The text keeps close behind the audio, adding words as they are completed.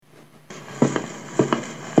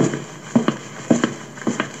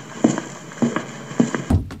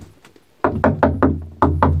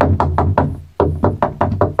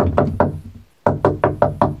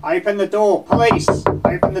Open the door, police!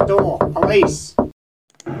 Open the door, police!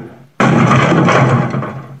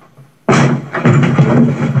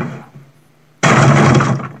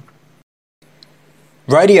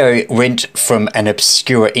 Radio went from an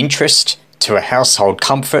obscure interest to a household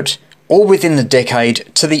comfort, all within the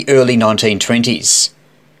decade to the early 1920s.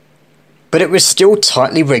 But it was still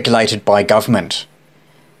tightly regulated by government.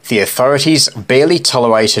 The authorities barely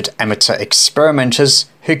tolerated amateur experimenters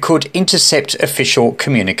who could intercept official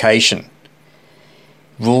communication.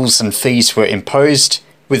 Rules and fees were imposed,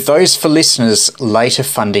 with those for listeners later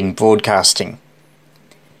funding broadcasting.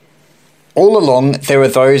 All along, there were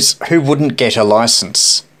those who wouldn't get a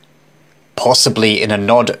licence. Possibly in a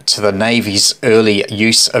nod to the Navy's early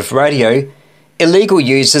use of radio, illegal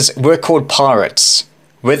users were called pirates,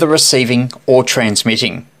 whether receiving or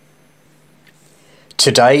transmitting.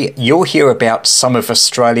 Today, you'll hear about some of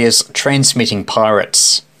Australia's transmitting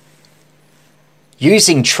pirates.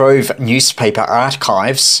 Using Trove newspaper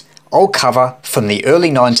archives, I'll cover from the early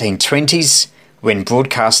 1920s, when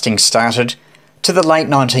broadcasting started, to the late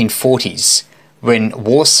 1940s, when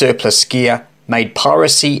war surplus gear made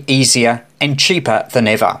piracy easier and cheaper than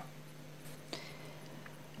ever.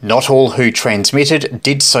 Not all who transmitted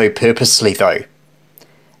did so purposely though.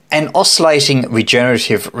 An oscillating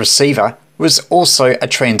regenerative receiver was also a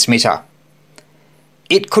transmitter.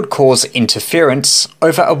 It could cause interference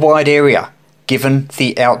over a wide area, given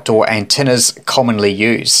the outdoor antennas commonly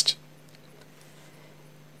used.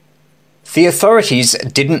 The authorities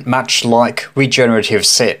didn't much like regenerative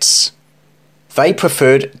sets. They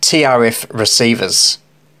preferred TRF receivers.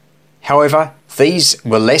 However, these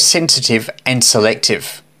were less sensitive and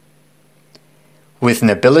selective. With an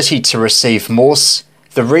ability to receive Morse,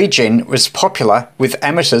 the Regen was popular with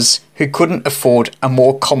amateurs who couldn't afford a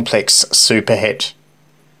more complex superhet.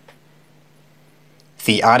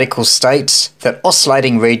 The article states that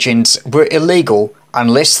oscillating Regens were illegal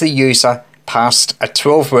unless the user passed a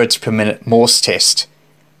 12 words per minute Morse test,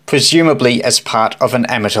 presumably as part of an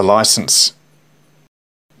amateur license.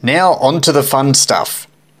 Now on to the fun stuff.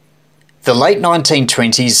 The late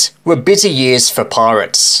 1920s were busy years for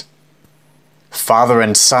pirates. Father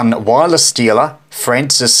and son wireless dealer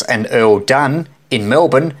Francis and Earl Dunn in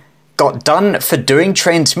Melbourne got done for doing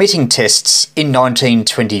transmitting tests in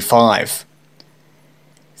 1925.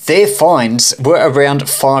 Their fines were around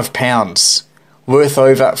 £5, worth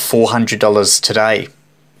over $400 today.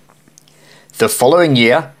 The following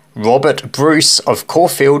year, Robert Bruce of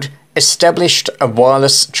Caulfield established a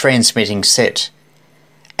wireless transmitting set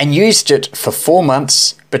and used it for 4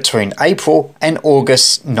 months between April and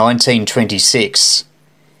August 1926.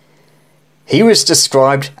 He was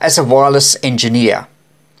described as a wireless engineer.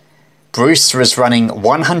 Bruce was running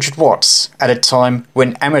 100 watts at a time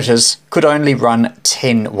when amateurs could only run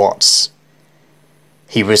 10 watts.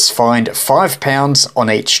 He was fined £5 on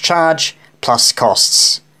each charge plus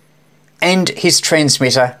costs, and his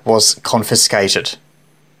transmitter was confiscated.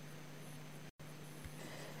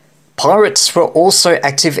 Pirates were also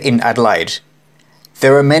active in Adelaide.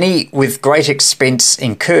 There are many with great expense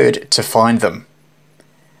incurred to find them.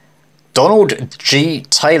 Donald G.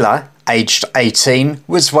 Taylor, aged 18,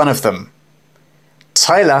 was one of them.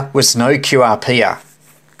 Taylor was no QRPer.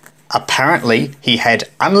 Apparently, he had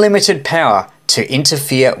unlimited power to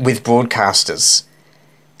interfere with broadcasters,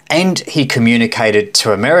 and he communicated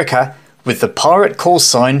to America with the pirate call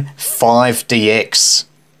sign 5DX.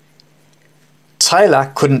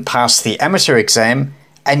 Taylor couldn't pass the amateur exam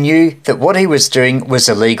and knew that what he was doing was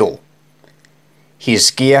illegal.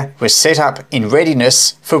 His gear was set up in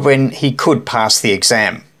readiness for when he could pass the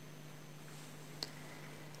exam.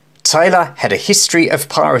 Taylor had a history of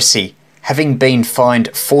piracy, having been fined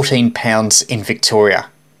 £14 in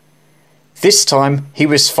Victoria. This time he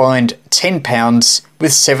was fined £10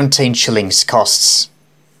 with 17 shillings costs.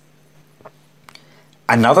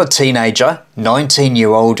 Another teenager,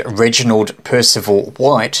 19-year-old Reginald Percival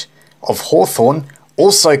White of Hawthorn,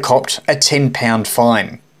 also copped a £10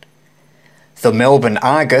 fine. The Melbourne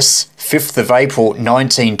Argus, 5th of April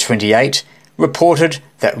 1928, reported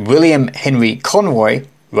that William Henry Conroy,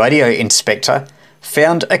 radio inspector,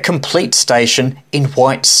 found a complete station in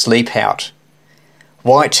White's sleep-out.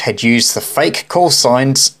 White had used the fake call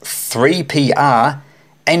signs 3PR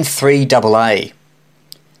and 3AA.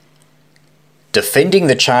 Defending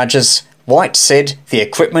the charges, White said the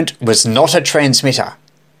equipment was not a transmitter.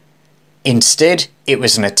 Instead, it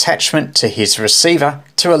was an attachment to his receiver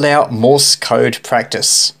to allow Morse code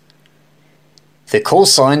practice. The call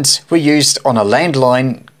signs were used on a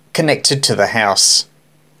landline connected to the house.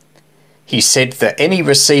 He said that any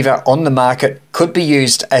receiver on the market could be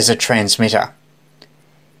used as a transmitter.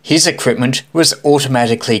 his equipment was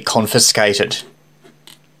automatically confiscated.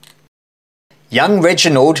 Young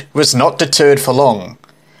Reginald was not deterred for long.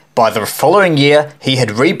 By the following year, he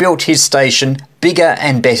had rebuilt his station bigger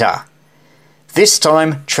and better, this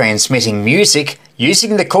time transmitting music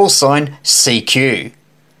using the call sign CQ.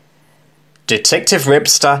 Detective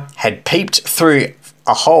Webster had peeped through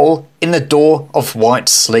a hole in the door of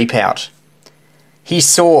White's sleepout. He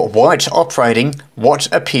saw White operating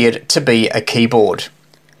what appeared to be a keyboard.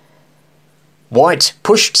 White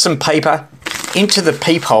pushed some paper into the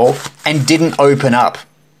peephole and didn't open up.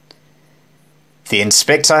 The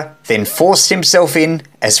inspector then forced himself in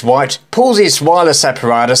as White pulled his wireless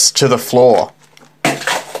apparatus to the floor.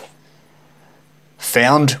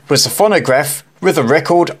 Found was a phonograph with a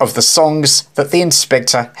record of the songs that the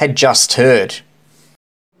inspector had just heard.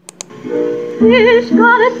 Fish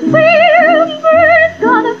gotta swim, birds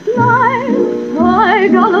gotta fly, I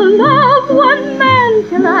gotta love one man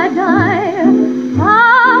till I die.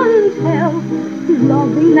 Can't help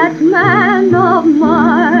loving that man of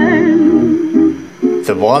mine.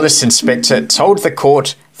 The wireless inspector told the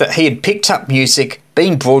court that he had picked up music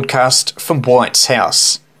being broadcast from White's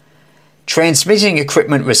house. Transmitting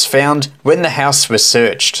equipment was found when the house was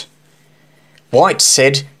searched. White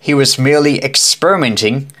said he was merely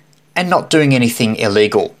experimenting and not doing anything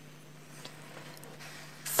illegal.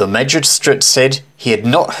 The magistrate said he had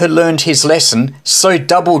not learned his lesson, so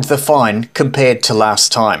doubled the fine compared to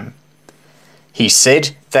last time. He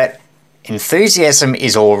said that enthusiasm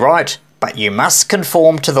is all right, but you must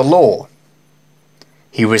conform to the law.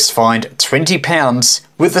 He was fined £20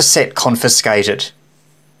 with the set confiscated.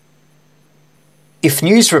 If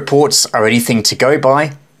news reports are anything to go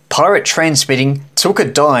by, pirate transmitting took a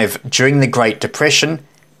dive during the Great Depression,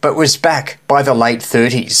 but was back by the late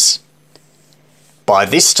 30s. By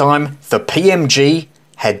this time, the PMG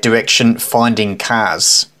had direction finding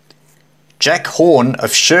cars. Jack Horn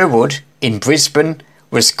of Sherwood in Brisbane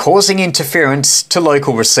was causing interference to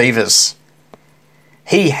local receivers.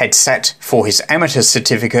 He had sat for his amateur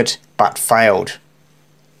certificate but failed.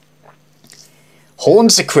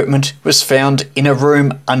 Horn's equipment was found in a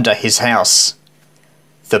room under his house.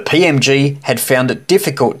 The PMG had found it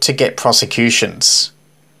difficult to get prosecutions.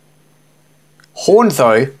 Horn,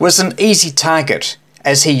 though, was an easy target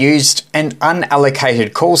as he used an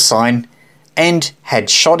unallocated call sign and had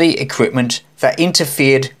shoddy equipment that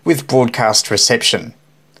interfered with broadcast reception.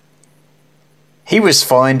 He was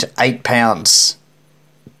fined £8.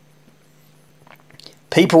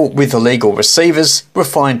 People with illegal receivers were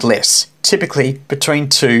fined less, typically between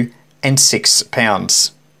 £2 and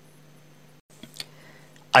 £6.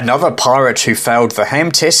 Another pirate who failed the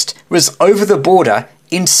ham test was over the border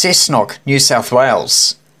in Cessnock, New South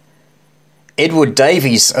Wales. Edward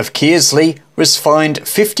Davies of Kearsley was fined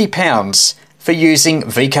 £50 for using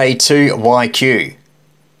VK2YQ.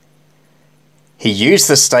 He used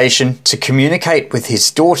the station to communicate with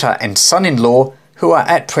his daughter and son-in-law who are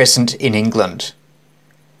at present in England.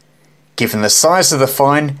 Given the size of the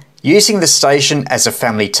fine, using the station as a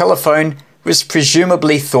family telephone was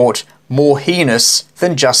presumably thought more heinous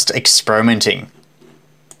than just experimenting.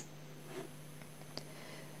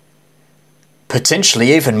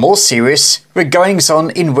 Potentially even more serious were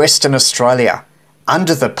goings-on in Western Australia,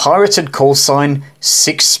 under the pirated call sign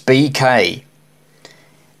 6BK.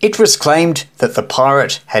 It was claimed that the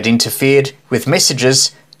pirate had interfered with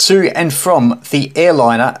messages to and from the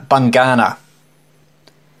airliner Bungana.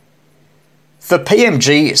 The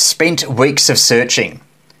PMG spent weeks of searching.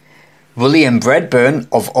 William Bradburn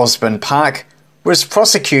of Osborne Park was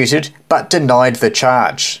prosecuted but denied the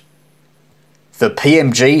charge. The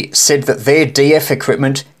PMG said that their DF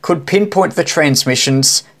equipment could pinpoint the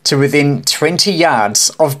transmissions to within 20 yards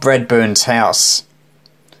of Bradburn's house.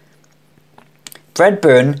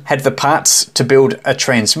 Bradburn had the parts to build a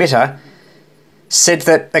transmitter, said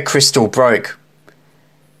that a crystal broke.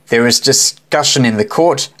 There was discussion in the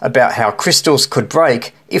court about how crystals could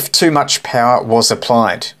break if too much power was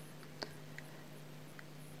applied.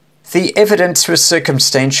 The evidence was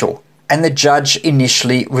circumstantial, and the judge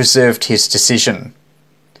initially reserved his decision.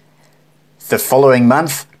 The following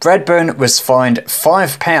month, Bradburn was fined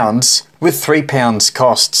 £5 with £3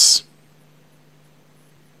 costs.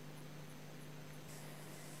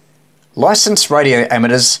 Licensed radio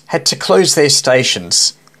amateurs had to close their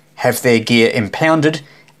stations, have their gear impounded,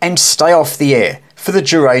 and stay off the air for the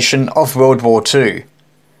duration of World War II.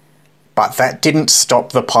 But that didn't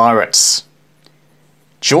stop the pirates.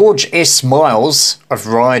 George S. Miles of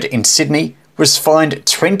Ryde in Sydney was fined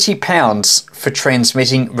 £20 for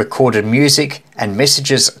transmitting recorded music and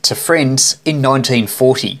messages to friends in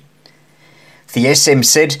 1940. The SM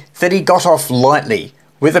said that he got off lightly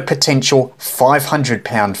with a potential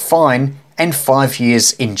 £500 fine and 5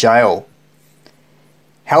 years in jail.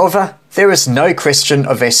 However, there is no question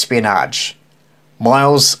of espionage.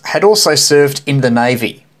 Miles had also served in the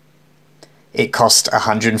Navy. It cost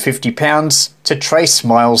 £150 to trace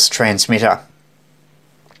Miles' transmitter.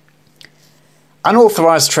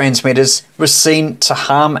 Unauthorised transmitters were seen to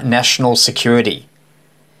harm national security.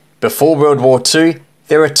 Before World War II,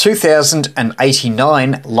 there were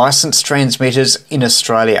 2,089 licensed transmitters in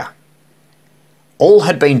Australia. All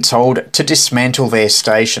had been told to dismantle their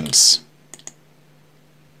stations.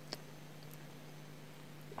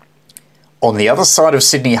 On the other side of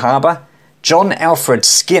Sydney Harbour, John Alfred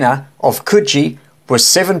Skinner of Coogee was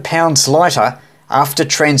 £7 lighter after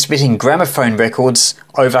transmitting gramophone records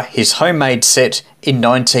over his homemade set in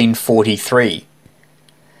 1943.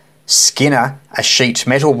 Skinner, a sheet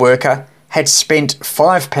metal worker, had spent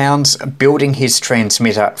 £5 building his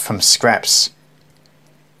transmitter from scraps.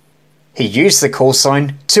 He used the call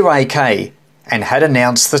sign 2AK and had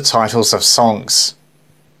announced the titles of songs.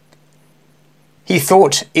 He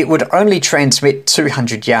thought it would only transmit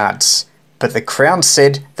 200 yards, but the Crown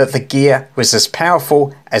said that the gear was as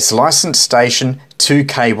powerful as licensed station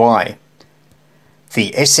 2KY.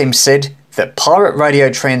 The SM said that pirate radio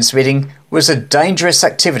transmitting was a dangerous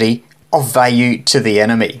activity of value to the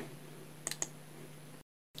enemy.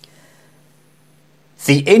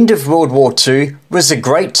 The end of World War II was a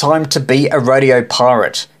great time to be a radio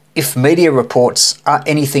pirate, if media reports are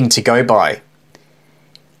anything to go by.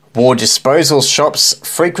 War disposal shops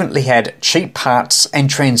frequently had cheap parts and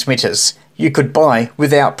transmitters you could buy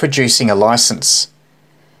without producing a licence.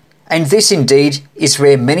 And this indeed is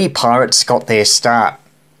where many pirates got their start.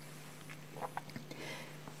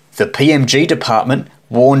 The PMG department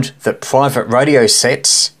warned that private radio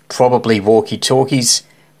sets, probably walkie-talkies,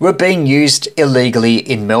 were being used illegally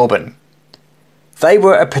in Melbourne. They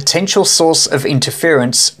were a potential source of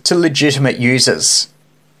interference to legitimate users.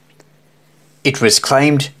 It was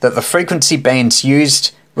claimed that the frequency bands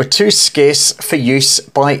used were too scarce for use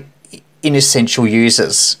by inessential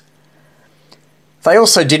users. They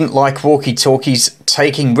also didn't like walkie-talkies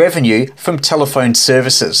taking revenue from telephone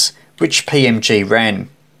services, which PMG ran.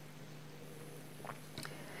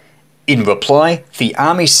 In reply, the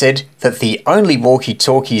Army said that the only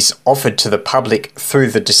walkie-talkies offered to the public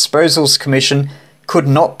through the Disposals Commission could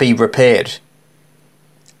not be repaired.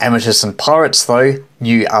 Amateurs and pirates, though,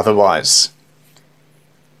 knew otherwise.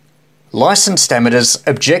 Licensed amateurs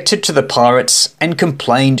objected to the pirates and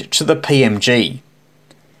complained to the PMG.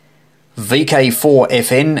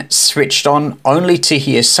 VK4FN switched on only to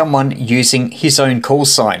hear someone using his own call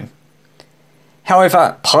sign.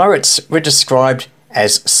 However, pirates were described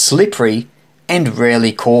as slippery and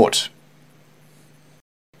rarely caught.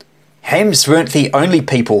 Hams weren't the only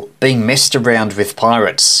people being messed around with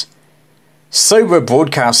pirates. So were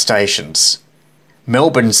broadcast stations.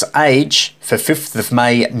 Melbourne's Age, for 5th of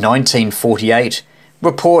May 1948,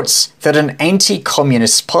 reports that an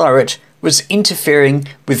anti-communist pirate was interfering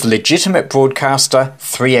with legitimate broadcaster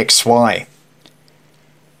 3XY.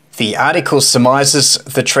 The article surmises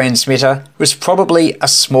the transmitter was probably a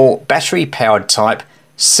small battery-powered type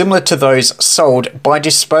similar to those sold by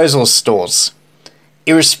disposal stores,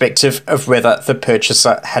 irrespective of whether the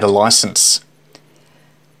purchaser had a licence.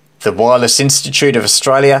 The Wireless Institute of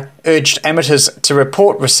Australia urged amateurs to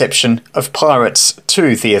report reception of pirates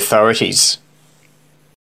to the authorities.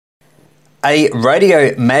 A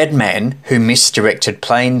radio madman who misdirected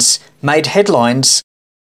planes made headlines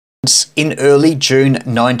in early June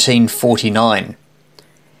 1949.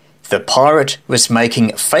 The pirate was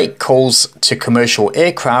making fake calls to commercial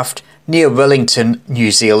aircraft near Wellington,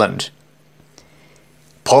 New Zealand.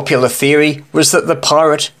 Popular theory was that the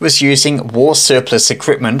pirate was using war surplus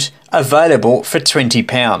equipment available for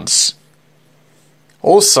 £20.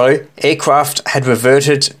 Also, aircraft had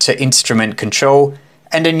reverted to instrument control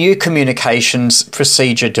and a new communications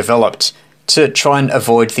procedure developed to try and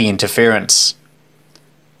avoid the interference.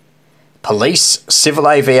 Police, civil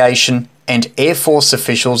aviation and Air Force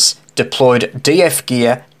officials deployed DF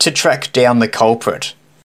gear to track down the culprit.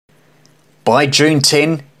 By June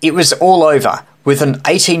 10, it was all over, with an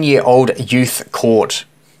 18-year-old youth caught.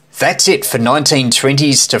 That's it for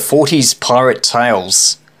 1920s to 40s pirate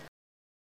tales.